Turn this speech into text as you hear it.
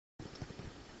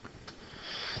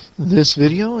This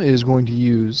video is going to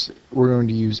use, we're going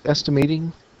to use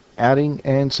estimating, adding,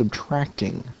 and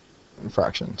subtracting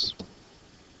fractions.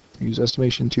 Use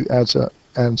estimation to add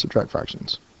and subtract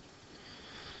fractions.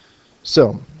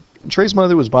 So, Trey's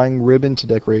mother was buying ribbon to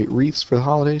decorate wreaths for the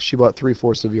holidays. She bought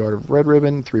 3/4 of a yard of red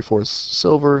ribbon, 3/4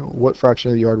 silver. What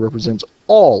fraction of the yard represents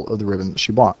all of the ribbon that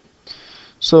she bought?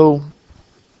 So,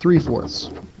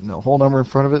 3/4. No whole number in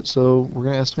front of it, so we're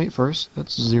going to estimate first.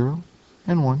 That's 0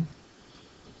 and 1.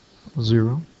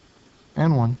 0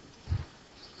 and 1.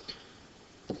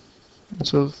 And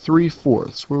so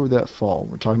 3/4, where would that fall?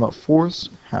 We're talking about fourths.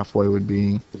 Halfway would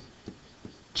be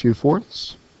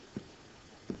 2/4.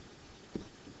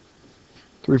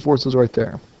 3/4 is right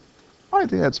there. I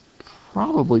think that's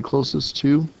probably closest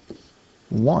to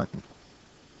 1.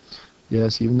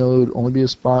 Yes, even though it would only be a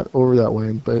spot over that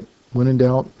way, but when in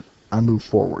doubt, I move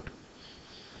forward.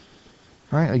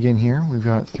 Alright, again here, we've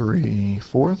got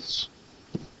 3/4.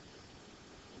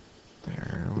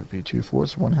 There would be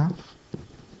 2/4, 1/2.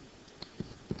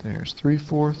 There's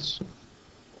 3/4.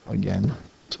 Again,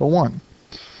 to 1.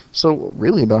 So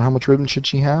really, about how much ribbon should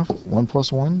she have? 1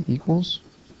 plus 1 equals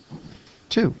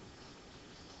 2.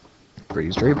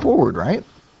 Pretty straightforward, right?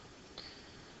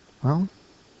 Well,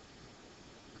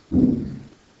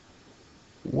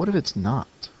 what if it's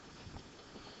not?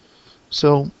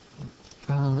 So,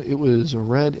 it was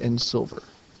red and silver.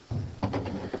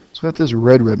 So we got this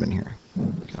red ribbon here.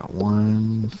 We got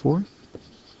 1/4,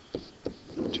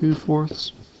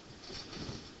 2/4,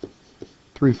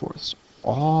 3/4.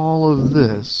 All of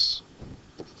this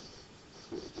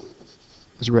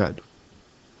is red.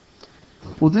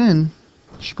 Well then,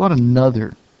 she bought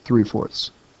another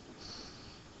 3/4.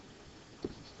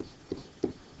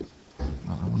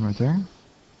 Another one right there.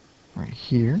 Right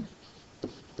here.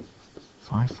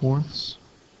 5/4.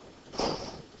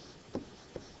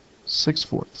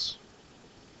 6/4.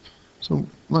 So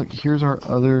look, here's our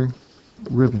other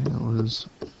ribbon. It was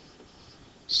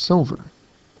silver.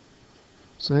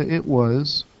 So it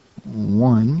was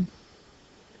 1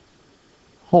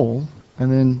 whole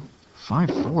and then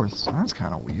 5/4. That's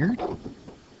kind of weird.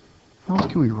 How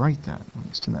else can we write that? Let me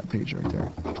extend that page right there.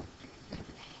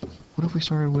 What if we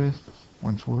started with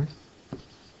 1/4,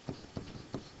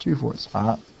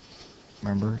 2/4?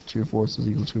 Remember, 2/4 is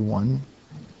equal to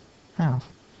 1/2.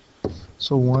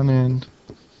 So 1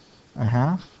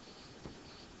 1/2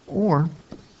 or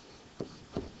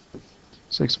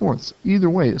 6/4. Either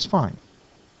way is fine.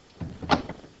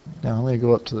 Now I'm going to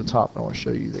go up to the top and I want to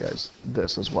show you guys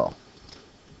this as well.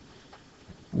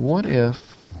 What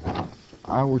if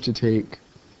I were to take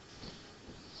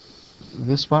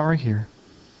this spot right here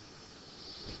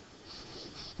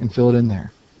and fill it in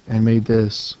there and made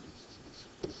this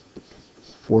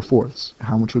 4/4?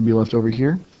 How much would be left over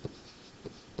here?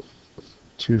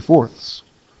 2/4.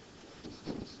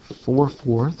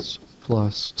 4/4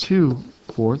 plus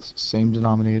 2/4, same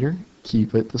denominator,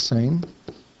 keep it the same,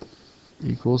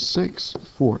 equals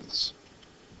 6/4.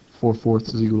 4/4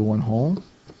 is equal to 1 whole,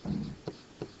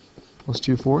 plus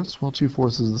 2/4. Well, 2/4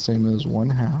 is the same as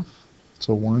 1/2,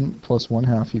 so 1 plus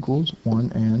 1/2 equals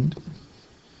 1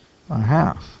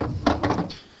 1/2.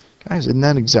 Guys, isn't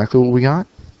that exactly what we got?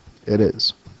 It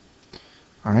is.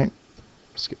 Alright,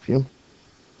 skip a few.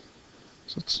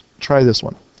 So let's try this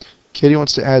one. Kitty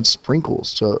wants to add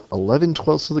sprinkles to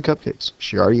 11/12 of the cupcakes.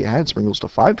 She already added sprinkles to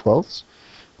 5/12.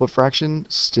 What fraction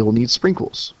still needs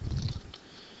sprinkles?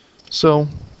 So,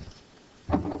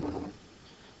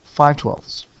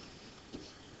 5/12.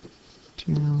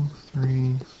 2,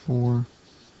 3, 4,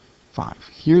 5.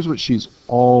 Here's what she's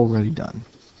already done.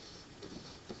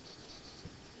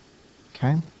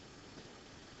 Okay?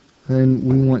 Then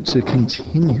we want to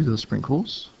continue those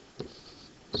sprinkles.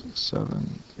 6,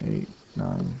 7, 8,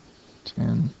 9,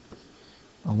 10,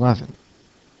 11.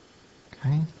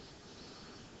 Okay?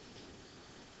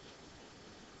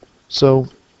 So,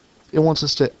 it wants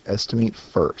us to estimate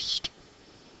first.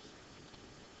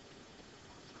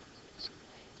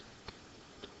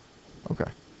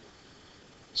 Okay.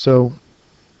 So,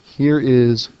 here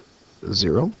is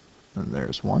 0, and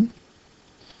there's 1.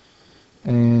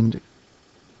 And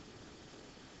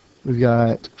we've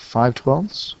got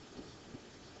 5/12.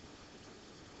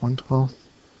 1/12,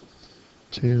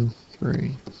 2,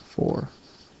 3, 4,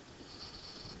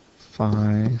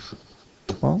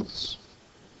 5/12.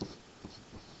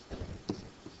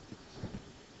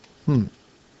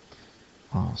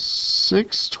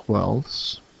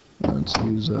 6/12. Let's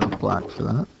use black for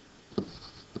that.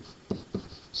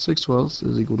 6/12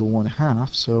 is equal to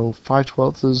 1/2, so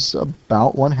 5/12 is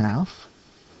about 1/2.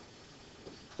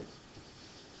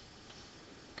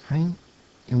 Okay,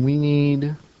 and we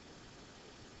need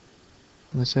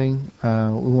Let's say we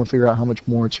want to figure out how much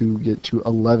more to get to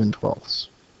 11 twelfths.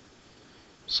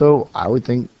 So I would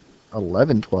think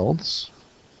 11 twelfths.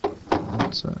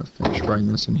 Let's finish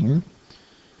writing this in here.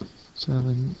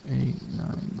 7, 8,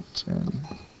 9, 10,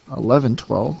 11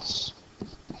 twelfths.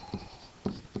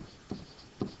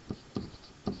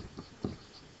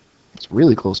 It's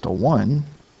really close to 1.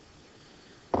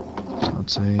 So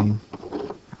let's say,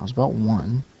 that was about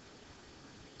 1.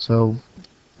 So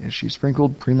she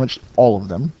sprinkled pretty much all of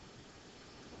them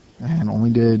and only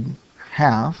did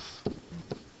half.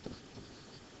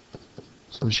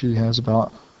 So she has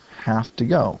about half to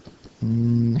go.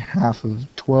 And half of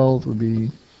 12 would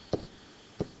be,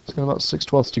 it's got about 6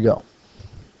 twelfths to go.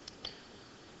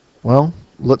 Well,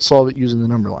 let's solve it using the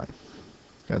number line.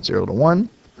 Got 0 to 1.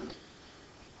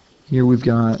 Here we've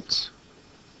got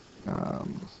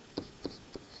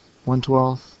 1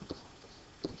 twelfth,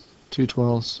 2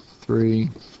 twelfths, 3,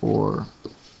 4,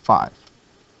 5.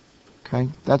 Okay,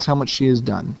 that's how much she has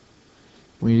done.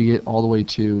 We need to get all the way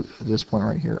to this point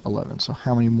right here, 11. So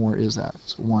how many more is that?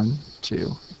 It's 1,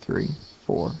 2, 3,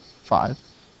 4, 5,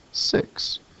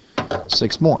 6.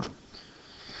 6 more.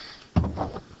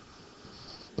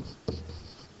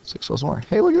 6 plus more.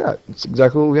 Hey, look at that. It's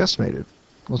exactly what we estimated.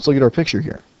 Let's look at our picture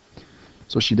here.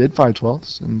 So she did 5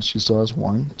 twelfths, and she still has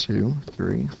 1, 2,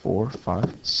 3, 4,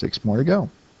 5, 6 more to go.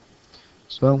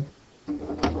 So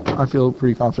I feel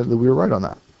pretty confident that we were right on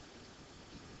that.